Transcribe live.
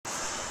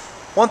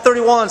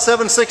131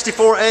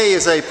 764A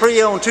is a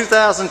pre-owned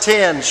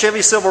 2010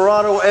 Chevy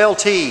Silverado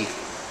LT.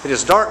 It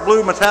is dark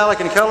blue metallic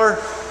in color,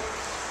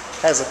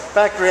 has a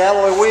factory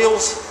alloy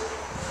wheels,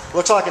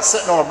 looks like it's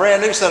sitting on a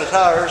brand new set of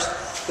tires.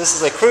 This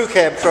is a crew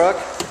cab truck.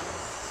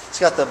 It's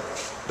got the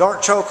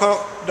dark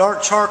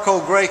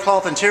charcoal gray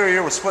cloth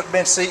interior with split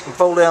bench seat and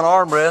fold down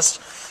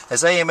armrest,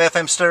 has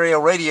AM/FM stereo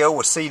radio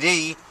with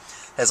CD,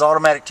 has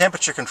automatic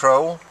temperature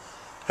control,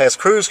 has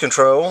cruise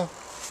control,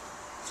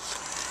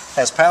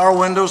 has power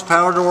windows,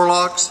 power door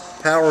locks,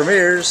 power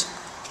mirrors,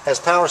 has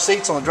power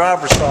seats on the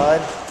driver's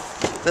side.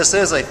 This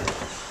is a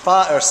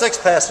 5 or 6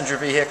 passenger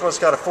vehicle. It's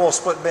got a full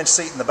split bench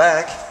seat in the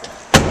back.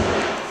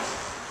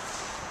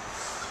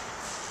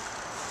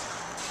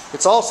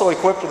 It's also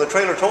equipped with a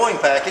trailer towing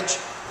package.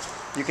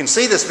 You can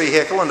see this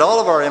vehicle and all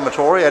of our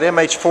inventory at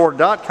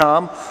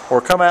mhford.com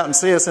or come out and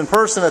see us in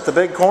person at the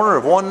big corner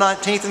of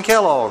 119th and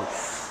Kellogg.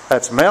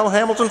 That's Mel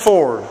Hamilton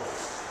Ford.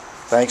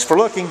 Thanks for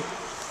looking.